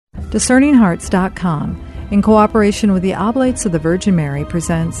DiscerningHearts.com, in cooperation with the Oblates of the Virgin Mary,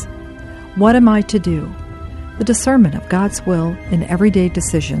 presents What Am I to Do? The Discernment of God's Will in Everyday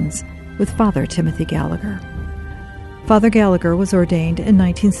Decisions, with Father Timothy Gallagher. Father Gallagher was ordained in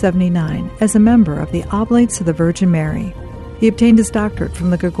 1979 as a member of the Oblates of the Virgin Mary. He obtained his doctorate from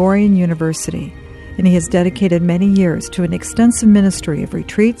the Gregorian University, and he has dedicated many years to an extensive ministry of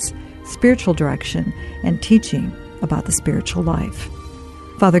retreats, spiritual direction, and teaching about the spiritual life.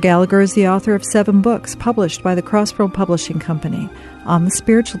 Father Gallagher is the author of 7 books published by the Crossroad Publishing Company on the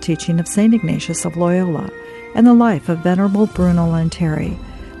spiritual teaching of St. Ignatius of Loyola and the life of Venerable Bruno Lanteri,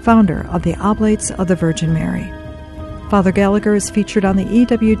 founder of the Oblates of the Virgin Mary. Father Gallagher is featured on the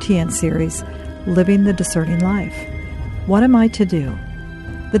EWTN series, Living the Discerning Life. What Am I to Do?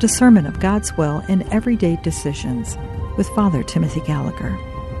 The Discernment of God's Will in Everyday Decisions, with Father Timothy Gallagher.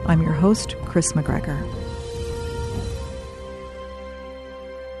 I'm your host, Chris McGregor.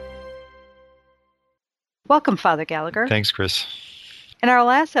 Welcome, Father Gallagher. Thanks, Chris. In our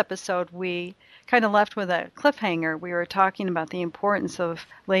last episode, we kind of left with a cliffhanger. We were talking about the importance of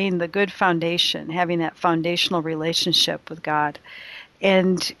laying the good foundation, having that foundational relationship with God.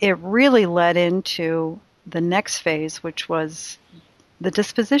 And it really led into the next phase, which was the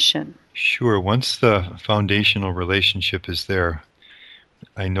disposition. Sure. Once the foundational relationship is there,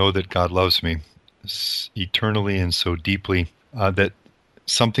 I know that God loves me eternally and so deeply that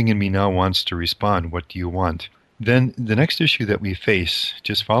something in me now wants to respond. What do you want? Then the next issue that we face,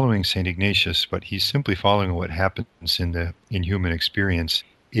 just following St. Ignatius, but he's simply following what happens in human experience,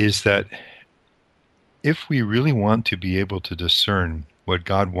 is that if we really want to be able to discern what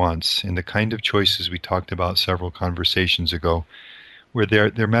God wants in the kind of choices we talked about several conversations ago, where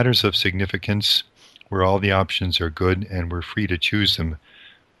they're matters of significance, where all the options are good and we're free to choose them,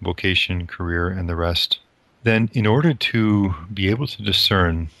 vocation, career, and the rest, then in order to be able to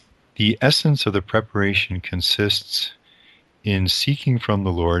discern, the essence of the preparation consists in seeking from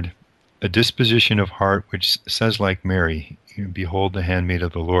the Lord a disposition of heart which says like Mary, "Behold the handmaid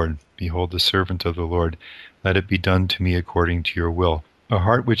of the Lord, behold the servant of the Lord, let it be done to me according to your will." A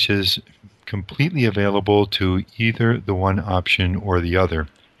heart which is completely available to either the one option or the other,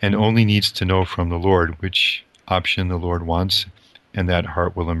 and only needs to know from the Lord which option the Lord wants, and that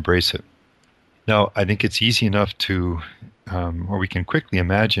heart will embrace it. Now, I think it's easy enough to, or we can quickly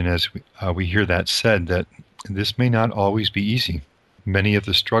imagine as we hear that said, that this may not always be easy. Many of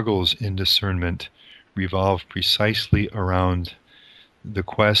the struggles in discernment revolve precisely around the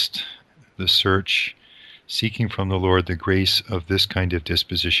quest, the search, seeking from the Lord the grace of this kind of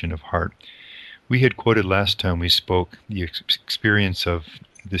disposition of heart. We had quoted last time we spoke the experience of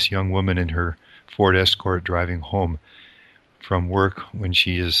this young woman in her Ford Escort driving home from work when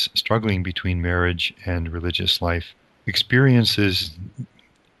she is struggling between marriage and religious life, experiences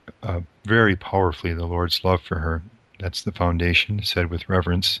very powerfully the Lord's love for her. That's the foundation, said with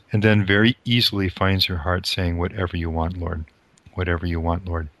reverence, and then very easily finds her heart saying, "Whatever you want, Lord. Whatever you want,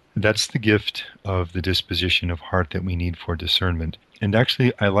 Lord." That's the gift of the disposition of heart that we need for discernment. And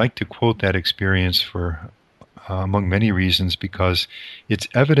actually, I like to quote that experience for among many reasons, because it's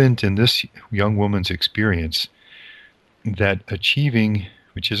evident in this young woman's experience that achieving,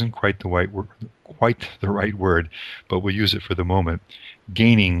 which isn't quite the right word, but we'll use it for the moment,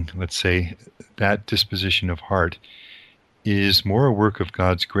 gaining, let's say, that disposition of heart is more a work of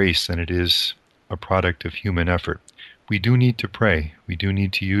God's grace than it is a product of human effort. We do need to pray. We do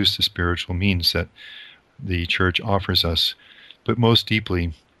need to use the spiritual means that the Church offers us. But most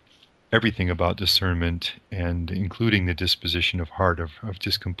deeply, everything about discernment, and including the disposition of heart, of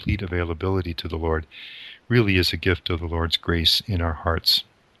just complete availability to the Lord, really is a gift of the Lord's grace in our hearts,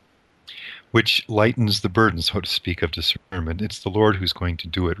 which lightens the burden, so to speak, of discernment. It's the Lord who's going to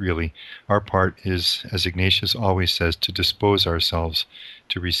do it, really. Our part is, as Ignatius always says, to dispose ourselves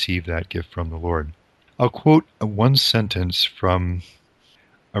to receive that gift from the Lord. I'll quote one sentence from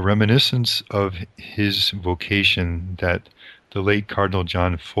a reminiscence of his vocation that the late Cardinal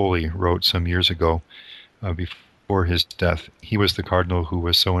John Foley wrote some years ago before his death. He was the cardinal who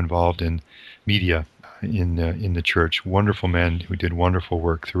was so involved in media in the church. Wonderful man who did wonderful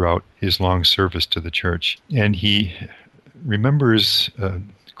work throughout his long service to the church. And he remembers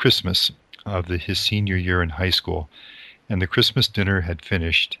Christmas of his senior year in high school. And the Christmas dinner had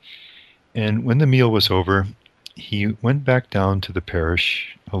finished. And when the meal was over, he went back down to the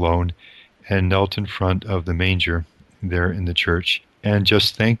parish alone and knelt in front of the manger there in the church and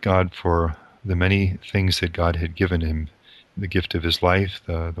just thanked God for the many things that God had given him. The gift of his life,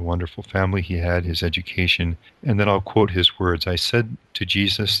 the wonderful family he had, his education. And then I'll quote his words. "I said to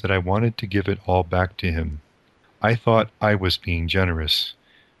Jesus that I wanted to give it all back to him. I thought I was being generous,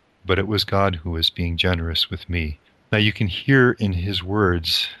 but it was God who was being generous with me. Now you can hear in his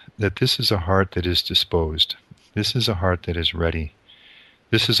words that this is a heart that is disposed. This is a heart that is ready.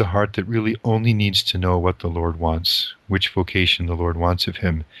 This is a heart that really only needs to know what the Lord wants, which vocation the Lord wants of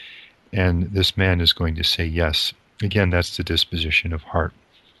him. And this man is going to say yes. Again, that's the disposition of heart.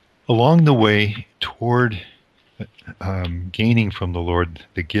 Along the way toward gaining from the Lord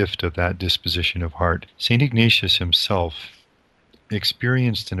the gift of that disposition of heart, St. Ignatius himself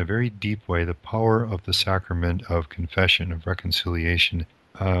experienced in a very deep way the power of the sacrament of confession, of reconciliation.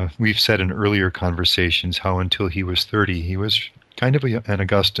 We've said in earlier conversations how until he was 30, he was kind of an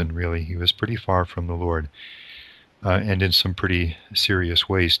Augustine, really. He was pretty far from the Lord, and in some pretty serious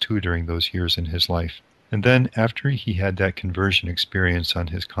ways, too, during those years in his life. And then after he had that conversion experience on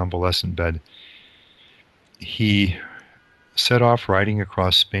his convalescent bed, he set off riding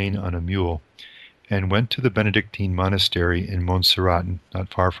across Spain on a mule and went to the Benedictine monastery in Montserrat,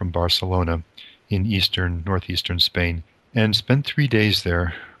 not far from Barcelona, in northeastern Spain, and spent 3 days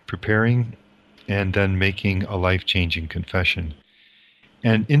there preparing and then making a life-changing confession.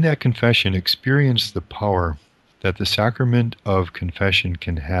 And in that confession, experienced the power that the sacrament of confession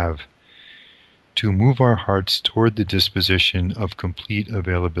can have to move our hearts toward the disposition of complete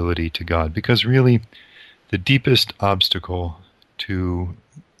availability to God. Because really, the deepest obstacle to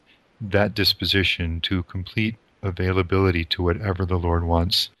that disposition, to complete availability to whatever the Lord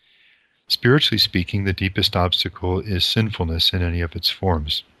wants, spiritually speaking, the deepest obstacle is sinfulness in any of its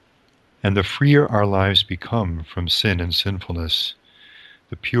forms. And the freer our lives become from sin and sinfulness,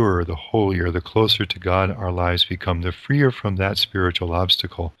 the purer, the holier, the closer to God our lives become, the freer from that spiritual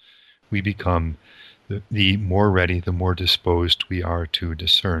obstacle we become, the more ready, the more disposed we are to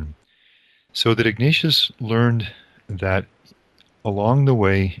discern. So that Ignatius learned that along the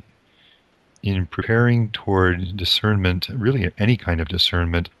way, in preparing toward discernment, really any kind of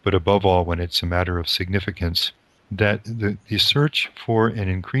discernment, but above all when it's a matter of significance, that the search for an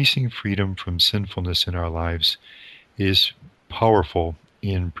increasing freedom from sinfulness in our lives is powerful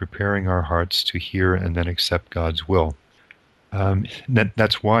in preparing our hearts to hear and then accept God's will.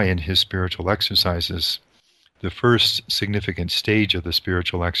 That's why in his spiritual exercises, the first significant stage of the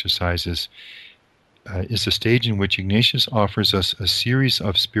spiritual exercises is a stage in which Ignatius offers us a series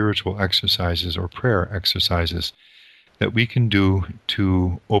of spiritual exercises or prayer exercises that we can do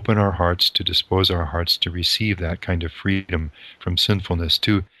to open our hearts, to dispose our hearts to receive that kind of freedom from sinfulness,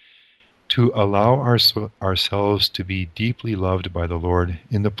 to allow ourselves to be deeply loved by the Lord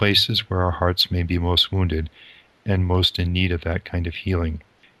in the places where our hearts may be most wounded and most in need of that kind of healing.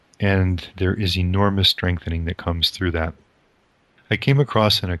 And there is enormous strengthening that comes through that. I came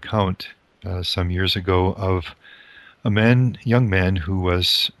across an account some years ago of a young man who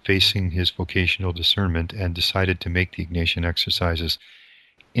was facing his vocational discernment and decided to make the Ignatian exercises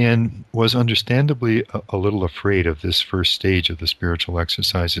and was understandably a little afraid of this first stage of the spiritual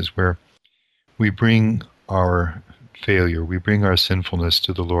exercises where we bring our failure, we bring our sinfulness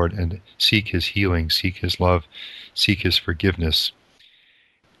to the Lord and seek his healing, seek his love, seek his forgiveness.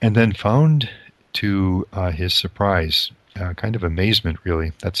 And then found to his surprise, kind of amazement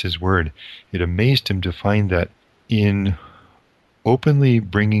really, that's his word, it amazed him to find that in openly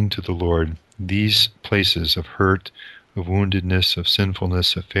bringing to the Lord these places of hurt, of woundedness, of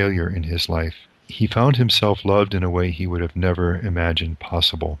sinfulness, of failure in his life, he found himself loved in a way he would have never imagined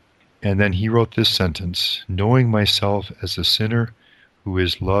possible. And then he wrote this sentence, knowing myself as a sinner who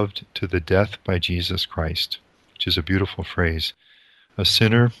is loved to the death by Jesus Christ, which is a beautiful phrase. A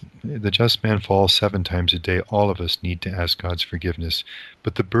sinner, the just man falls 7 times a day. All of us need to ask God's forgiveness.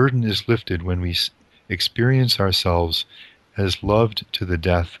 But the burden is lifted when we experience ourselves as loved to the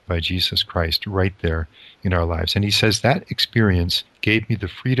death by Jesus Christ right there in our lives. And he says that experience gave me the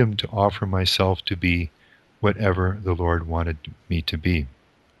freedom to offer myself to be whatever the Lord wanted me to be.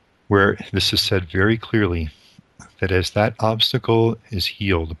 Where this is said very clearly, that as that obstacle is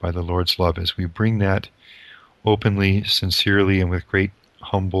healed by the Lord's love, as we bring that openly, sincerely, and with great,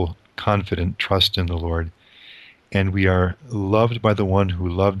 humble, confident trust in the Lord, and we are loved by the one who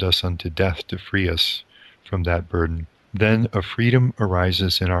loved us unto death to free us from that burden, then a freedom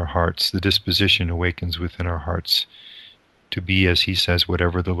arises in our hearts, the disposition awakens within our hearts to be, as he says,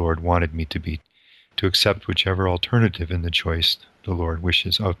 whatever the Lord wanted me to be, to accept whichever alternative in the choice the Lord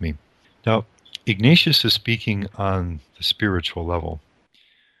wishes of me. Now, Ignatius is speaking on the spiritual level.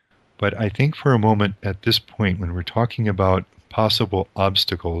 But I think for a moment at this point, when we're talking about possible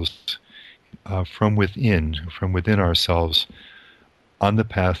obstacles from within ourselves on the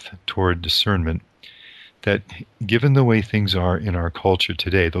path toward discernment, that given the way things are in our culture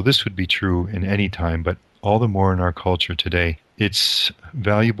today, though this would be true in any time, but all the more in our culture today, it's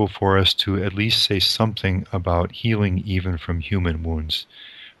valuable for us to at least say something about healing even from human wounds,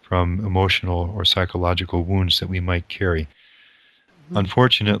 from emotional or psychological wounds that we might carry.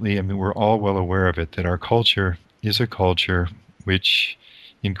 Unfortunately, we're all well aware of it, that our culture is a culture which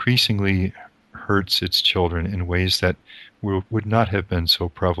increasingly hurts its children in ways that would not have been so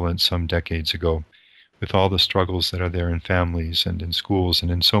prevalent some decades ago, with all the struggles that are there in families and in schools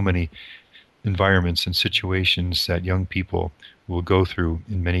and in so many environments and situations that young people will go through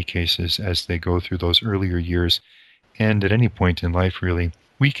in many cases as they go through those earlier years, and at any point in life really.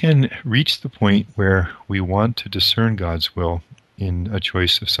 We can reach the point where we want to discern God's will in a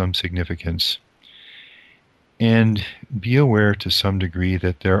choice of some significance, and be aware to some degree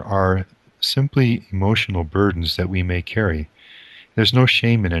that there are simply emotional burdens that we may carry. There's no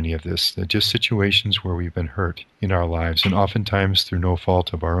shame in any of this. They're just situations where we've been hurt in our lives, and oftentimes through no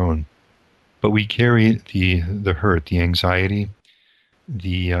fault of our own. But we carry the hurt, the anxiety,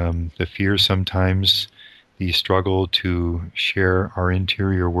 the fear sometimes, the struggle to share our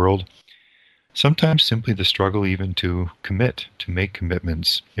interior world. Sometimes simply the struggle even to commit, to make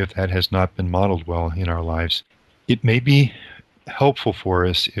commitments, if that has not been modeled well in our lives. It may be helpful for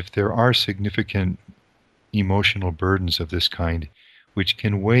us if there are significant emotional burdens of this kind, which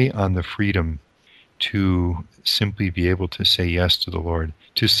can weigh on the freedom to simply be able to say yes to the Lord,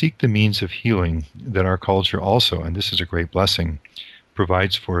 to seek the means of healing that our culture also, and this is a great blessing,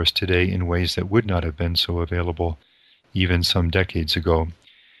 provides for us today in ways that would not have been so available even some decades ago.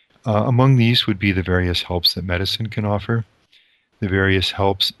 Among these would be the various helps that medicine can offer, the various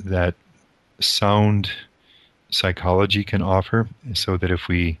helps that sound psychology can offer, so that if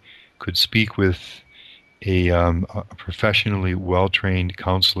we could speak with a professionally well-trained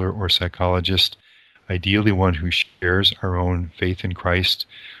counselor or psychologist, ideally one who shares our own faith in Christ,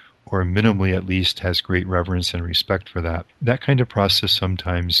 or minimally at least has great reverence and respect for that, that kind of process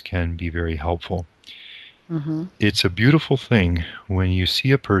sometimes can be very helpful. It's a beautiful thing when you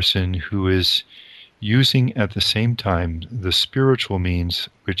see a person who is using at the same time the spiritual means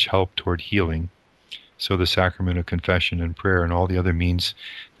which help toward healing, so the sacrament of confession and prayer and all the other means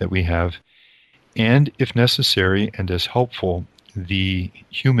that we have, and if necessary and as helpful, the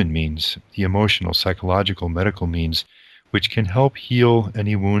human means, the emotional, psychological, medical means, which can help heal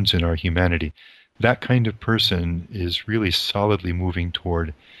any wounds in our humanity. That kind of person is really solidly moving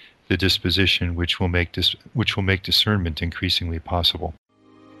toward the disposition which will make discernment increasingly possible.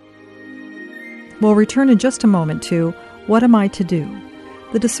 We'll return in just a moment to What Am I to Do?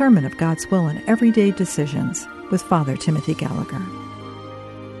 The discernment of God's will in everyday decisions with Father Timothy Gallagher.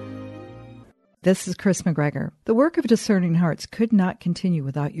 This is Chris McGregor. The work of Discerning Hearts could not continue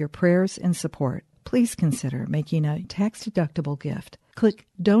without your prayers and support. Please consider making a tax-deductible gift. Click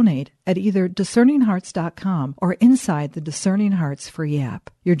Donate at either discerninghearts.com or inside the Discerning Hearts free app.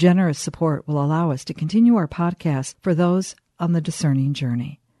 Your generous support will allow us to continue our podcast for those on the discerning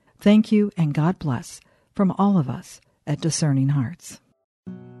journey. Thank you and God bless from all of us at Discerning Hearts.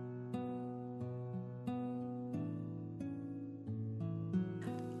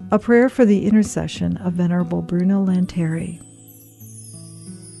 A prayer for the intercession of Venerable Bruno Lanteri.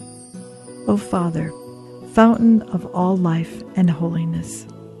 O Father, fountain of all life and holiness,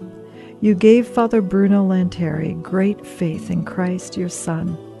 you gave Father Bruno Lanteri great faith in Christ your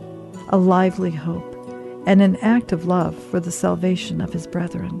Son, a lively hope, and an act of love for the salvation of his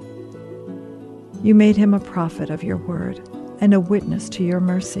brethren. You made him a prophet of your word and a witness to your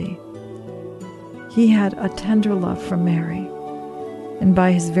mercy. He had a tender love for Mary, and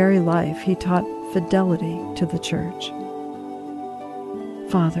by his very life he taught fidelity to the Church.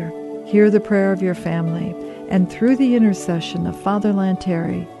 Father, hear the prayer of your family, and through the intercession of Father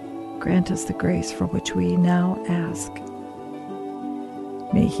Lanteri, grant us the grace for which we now ask.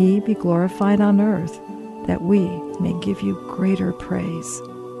 May he be glorified on earth, that we may give you greater praise.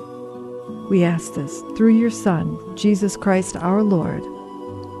 We ask this through your Son, Jesus Christ our Lord.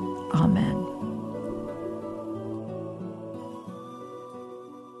 Amen.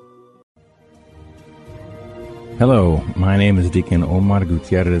 Hello, my name is Deacon Omar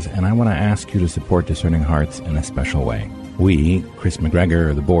Gutierrez, and I want to ask you to support Discerning Hearts in a special way. We, Chris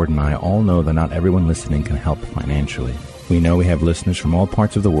McGregor, the board, and I all know that not everyone listening can help financially. We know we have listeners from all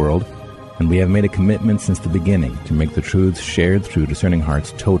parts of the world, and we have made a commitment since the beginning to make the truths shared through Discerning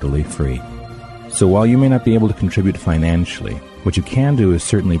Hearts totally free. So while you may not be able to contribute financially, what you can do is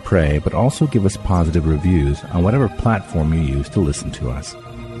certainly pray, but also give us positive reviews on whatever platform you use to listen to us.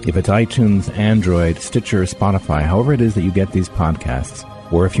 If it's iTunes, Android, Stitcher, or Spotify, however it is that you get these podcasts,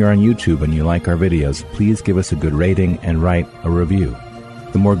 or if you're on YouTube and you like our videos, please give us a good rating and write a review.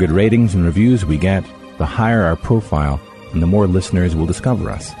 The more good ratings and reviews we get, the higher our profile, and the more listeners will discover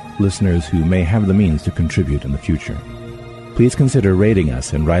us, listeners who may have the means to contribute in the future. Please consider rating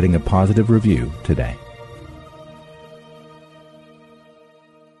us and writing a positive review today.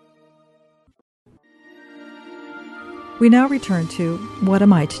 We now return to What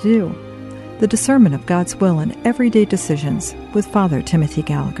Am I to Do? The discernment of God's will in everyday decisions with Father Timothy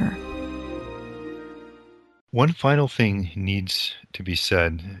Gallagher. One final thing needs to be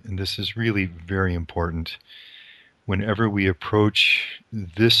said, and this is really very important. Whenever we approach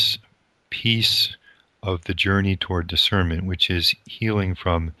this piece of the journey toward discernment, which is healing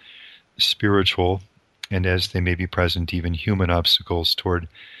from spiritual, and as they may be present, even human obstacles toward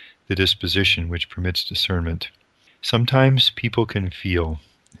the disposition which permits discernment, sometimes people can feel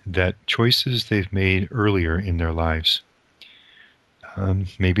that choices they've made earlier in their lives,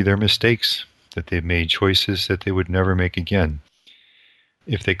 maybe they're mistakes, that they've made choices that they would never make again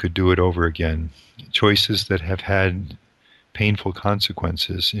if they could do it over again, choices that have had painful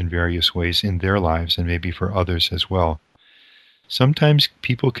consequences in various ways in their lives and maybe for others as well. Sometimes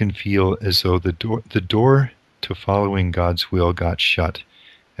people can feel as though the door to following God's will got shut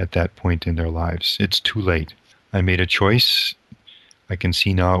at that point in their lives. It's too late. I made a choice. I can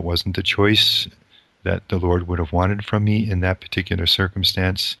see now it wasn't the choice that the Lord would have wanted from me in that particular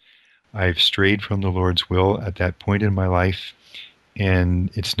circumstance. I've strayed from the Lord's will at that point in my life, and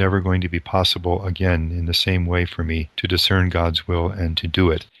it's never going to be possible again in the same way for me to discern God's will and to do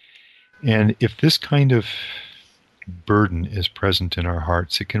it. And if this kind of burden is present in our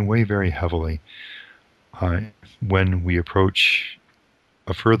hearts, it can weigh very heavily when we approach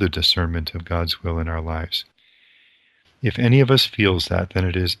a further discernment of God's will in our lives. If any of us feels that, then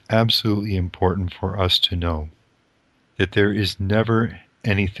it is absolutely important for us to know that there is never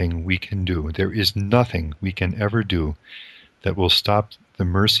anything we can do, there is nothing we can ever do that will stop the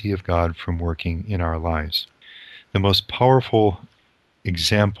mercy of God from working in our lives. The most powerful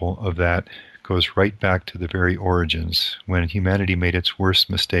example of that goes right back to the very origins, when humanity made its worst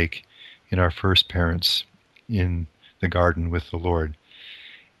mistake in our first parents in the garden with the Lord,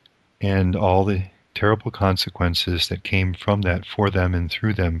 and all the terrible consequences that came from that for them and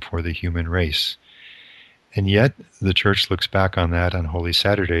through them for the human race. And yet the Church looks back on that on Holy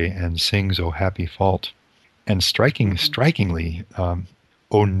Saturday and sings "O Happy Fault." And strikingly,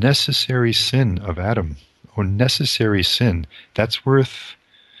 "O necessary sin of Adam," "O necessary sin," that's worth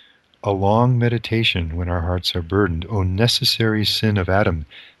a long meditation when our hearts are burdened. "O necessary sin of Adam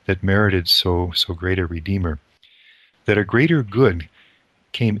that merited so great a Redeemer." That a greater good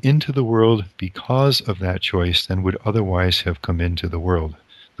came into the world because of that choice than would otherwise have come into the world.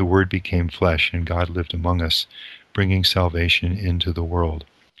 The Word became flesh, and God lived among us, bringing salvation into the world.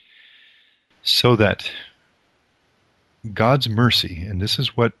 So that God's mercy, and this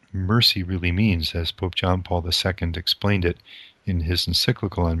is what mercy really means, as Pope John Paul II explained it in his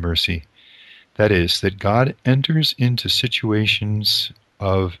encyclical on mercy, that is, that God enters into situations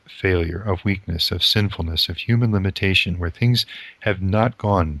of failure, of weakness, of sinfulness, of human limitation, where things have not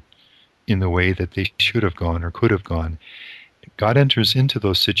gone in the way that they should have gone or could have gone. God enters into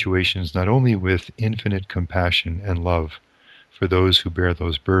those situations not only with infinite compassion and love for those who bear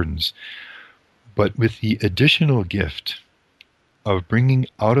those burdens, but with the additional gift of bringing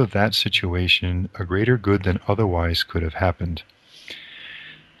out of that situation a greater good than otherwise could have happened.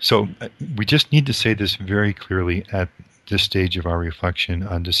 So we just need to say this very clearly at this stage of our reflection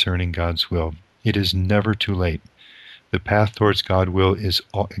on discerning God's will. It is never too late. The path towards God's will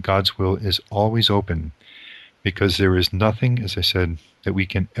is always open, because there is nothing, as I said, that we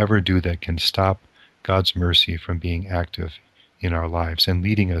can ever do that can stop God's mercy from being active in our lives and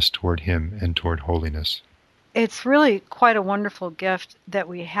leading us toward Him and toward holiness. It's really quite a wonderful gift that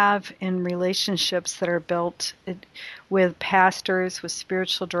we have in relationships that are built with pastors, with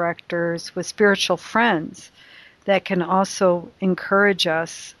spiritual directors, with spiritual friends that can also encourage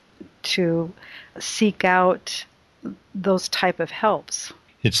us to seek out those type of helps.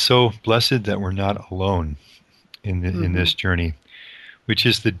 It's so blessed that we're not alone in this journey, which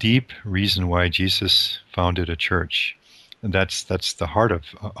is the deep reason why Jesus founded a church. And that's the heart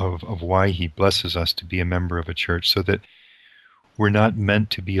of why He blesses us to be a member of a church, so that we're not meant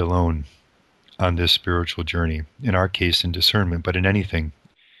to be alone on this spiritual journey, in our case in discernment, but in anything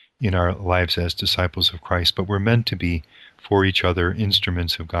in our lives as disciples of Christ. But we're meant to be for each other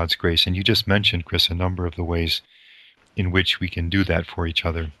instruments of God's grace. And you just mentioned, Chris, a number of the ways in which we can do that for each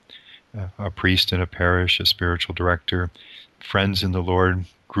other. A priest in a parish, a spiritual director, friends in the Lord,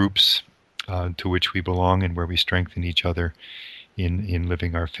 groups to which we belong and where we strengthen each other in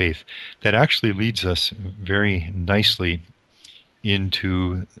living our faith. That actually leads us very nicely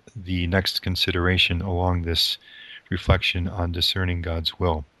into the next consideration along this reflection on discerning God's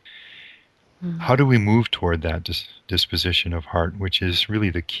will. How do we move toward that disposition of heart, which is really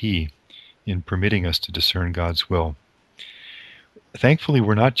the key in permitting us to discern God's will? Thankfully,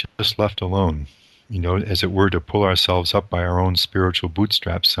 we're not just left alone, as it were, to pull ourselves up by our own spiritual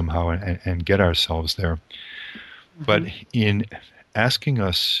bootstraps somehow and get ourselves there. But in asking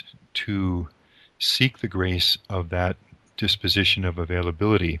us to seek the grace of that disposition of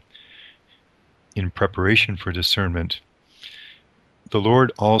availability in preparation for discernment, the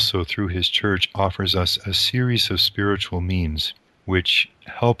Lord also, through His church, offers us a series of spiritual means which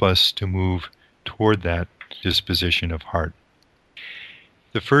help us to move toward that disposition of heart.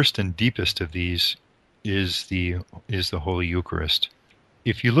 The first and deepest of these is the Holy Eucharist.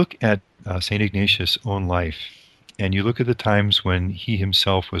 If you look at St. Ignatius' own life, and you look at the times when he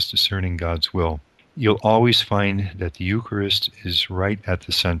himself was discerning God's will, you'll always find that the Eucharist is right at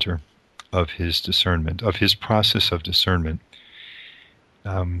the center of his discernment, of his process of discernment.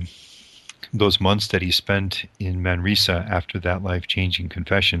 Those months that he spent in Manresa after that life-changing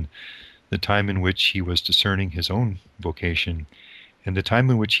confession, the time in which he was discerning his own vocation, and the time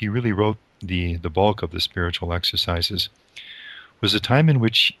in which he really wrote the bulk of the spiritual exercises, was a time in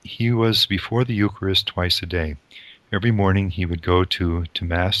which he was before the Eucharist twice a day. Every morning he would go to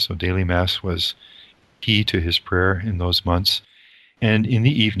Mass, so daily Mass was key to his prayer in those months. And in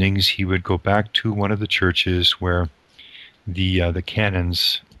the evenings he would go back to one of the churches where the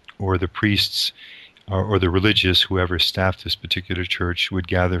canons or the priests or the religious, whoever staffed this particular church, would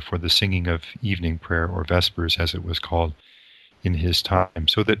gather for the singing of evening prayer, or Vespers as it was called in his time.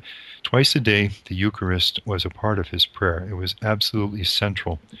 So that twice a day the Eucharist was a part of his prayer. It was absolutely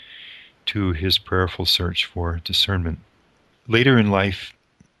central to his prayerful search for discernment. Later in life,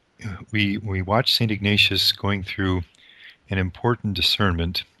 we watch St. Ignatius going through an important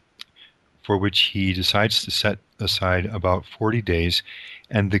discernment for which he decides to set aside about 40 days,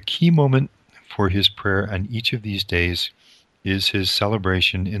 and the key moment for his prayer on each of these days is his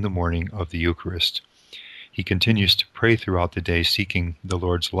celebration in the morning of the Eucharist. He continues to pray throughout the day, seeking the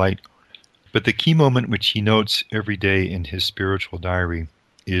Lord's light. But the key moment which he notes every day in his spiritual diary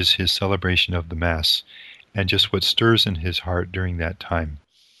is his celebration of the Mass, and just what stirs in his heart during that time.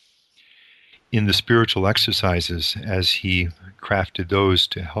 In the spiritual exercises, as he crafted those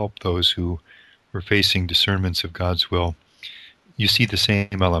to help those who were facing discernments of God's will, you see the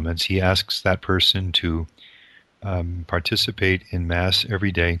same elements. He asks that person to participate in Mass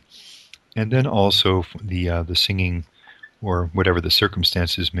every day, and then also the singing, or whatever the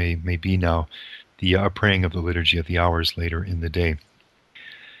circumstances may be now, the praying of the Liturgy of the Hours later in the day.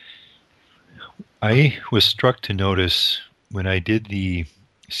 I was struck to notice when I did the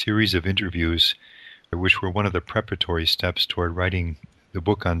series of interviews, which were one of the preparatory steps toward writing the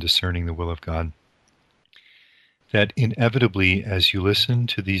book on discerning the will of God, that inevitably, as you listen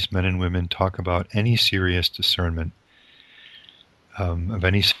to these men and women talk about any serious discernment of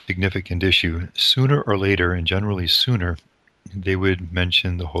any significant issue, sooner or later, and generally sooner, they would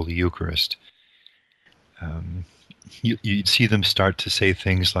mention the Holy Eucharist. You'd see them start to say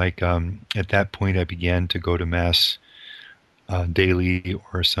things like, at that point I began to go to Mass daily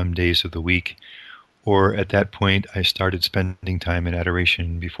or some days of the week, or at that point I started spending time in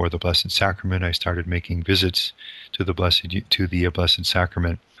adoration before the Blessed Sacrament. I started making visits to the Blessed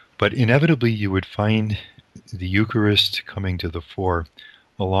Sacrament. But inevitably you would find the Eucharist coming to the fore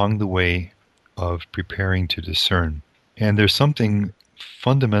along the way of preparing to discern. And there's something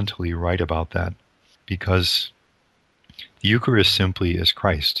fundamentally right about that, because the Eucharist simply is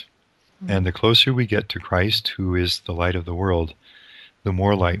Christ. And the closer we get to Christ, who is the light of the world, the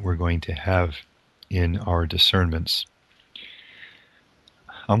more light we're going to have in our discernments.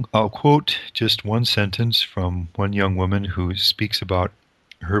 I'll quote just one sentence from one young woman who speaks about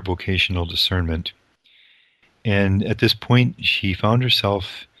her vocational discernment. And at this point, she found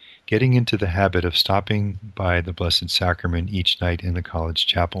herself getting into the habit of stopping by the Blessed Sacrament each night in the college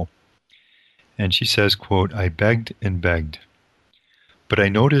chapel. And she says, quote, "I begged and begged, but I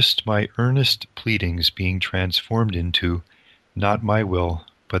noticed my earnest pleadings being transformed into, 'Not my will,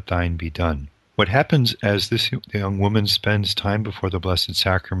 but thine be done.'" What happens as this young woman spends time before the Blessed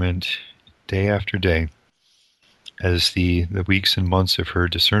Sacrament day after day, as the weeks and months of her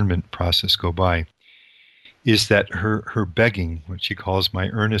discernment process go by, is that her begging, what she calls my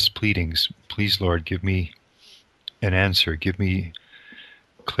earnest pleadings, "Please, Lord, give me an answer, give me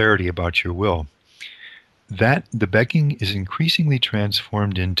clarity about your will," that the begging is increasingly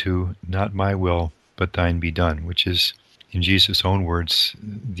transformed into, "Not my will, but thine be done," which is, in Jesus' own words,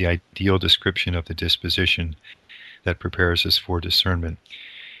 the ideal description of the disposition that prepares us for discernment.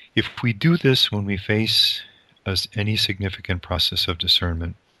 If we do this when we face us any significant process of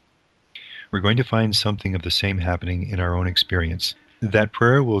discernment. We're going to find something of the same happening in our own experience. That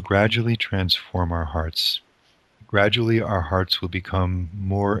prayer will gradually transform our hearts. Gradually, our hearts will become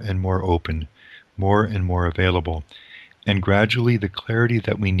more and more open, more and more available. And gradually, the clarity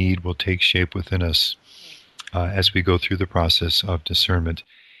that we need will take shape within us as we go through the process of discernment.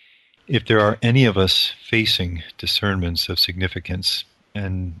 If there are any of us facing discernments of significance,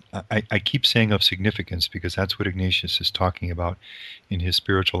 and I keep saying of significance because that's what Ignatius is talking about in his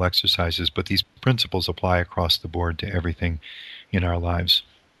spiritual exercises, but these principles apply across the board to everything in our lives.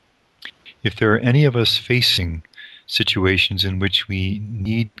 If there are any of us facing situations in which we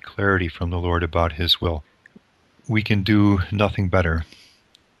need clarity from the Lord about His will, we can do nothing better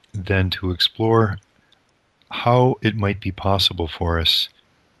than to explore how it might be possible for us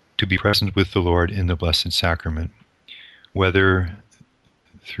to be present with the Lord in the Blessed Sacrament, whether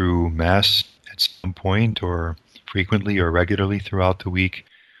through Mass at some point or frequently or regularly throughout the week,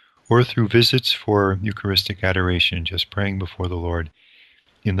 or through visits for Eucharistic adoration, just praying before the Lord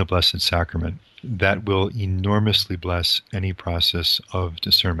in the Blessed Sacrament. That will enormously bless any process of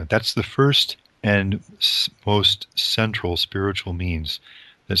discernment. That's the first and most central spiritual means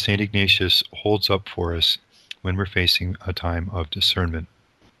that St. Ignatius holds up for us when we're facing a time of discernment.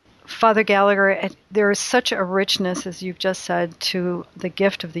 Father Gallagher, there is such a richness, as you've just said, to the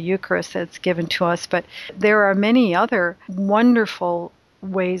gift of the Eucharist that's given to us, but there are many other wonderful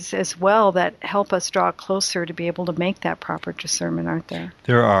ways as well that help us draw closer to be able to make that proper discernment, aren't there?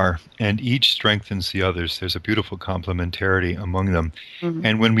 There are, and each strengthens the others. There's a beautiful complementarity among them. Mm-hmm.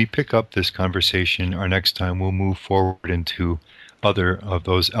 And when we pick up this conversation, our next time we'll move forward into other of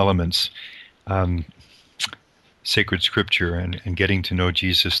those elements. Sacred Scripture and getting to know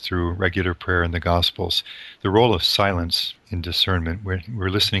Jesus through regular prayer in the Gospels. The role of silence in discernment.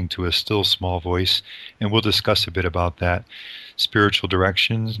 We're listening to a still small voice, and we'll discuss a bit about that. Spiritual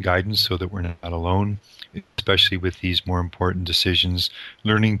directions, guidance so that we're not alone, especially with these more important decisions.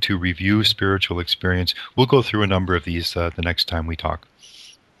 Learning to review spiritual experience. We'll go through a number of these the next time we talk.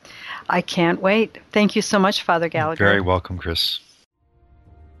 I can't wait. Thank you so much, Father Gallagher. Very welcome, Chris.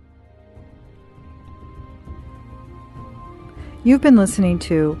 You've been listening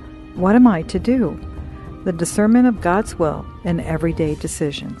to What Am I to Do? The Discernment of God's Will in Everyday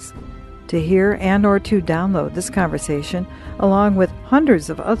Decisions. To hear and or to download this conversation, along with hundreds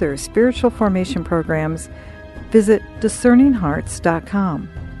of other spiritual formation programs, visit discerninghearts.com.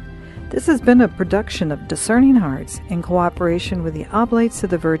 This has been a production of Discerning Hearts in cooperation with the Oblates of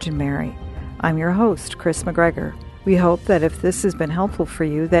the Virgin Mary. I'm your host, Chris McGregor. We hope that if this has been helpful for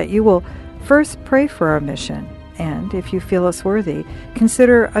you, that you will first pray for our mission, and, if you feel us worthy,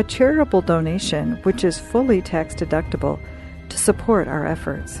 consider a charitable donation, which is fully tax-deductible, to support our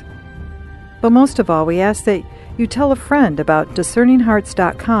efforts. But most of all, we ask that you tell a friend about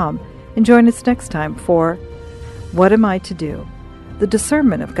discerninghearts.com and join us next time for What Am I to Do? The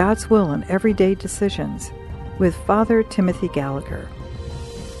Discernment of God's Will in Everyday Decisions with Father Timothy Gallagher.